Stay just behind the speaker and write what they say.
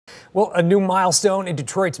Well, a new milestone in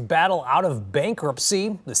Detroit's battle out of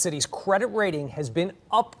bankruptcy. The city's credit rating has been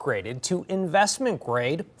upgraded to investment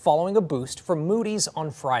grade following a boost from Moody's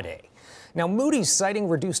on Friday. Now, Moody's citing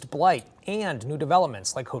reduced blight and new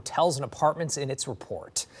developments like hotels and apartments in its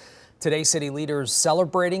report. Today, city leaders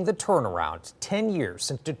celebrating the turnaround 10 years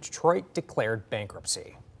since Detroit declared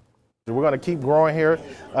bankruptcy. We're going to keep growing here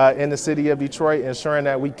in the city of Detroit, ensuring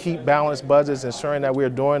that we keep balanced budgets, ensuring that we're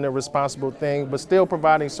doing the responsible thing, but still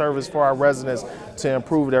providing service for our residents to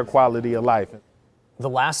improve their quality of life. The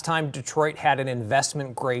last time Detroit had an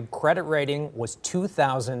investment-grade credit rating was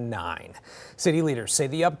 2009. City leaders say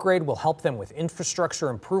the upgrade will help them with infrastructure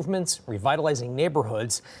improvements, revitalizing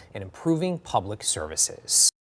neighborhoods, and improving public services.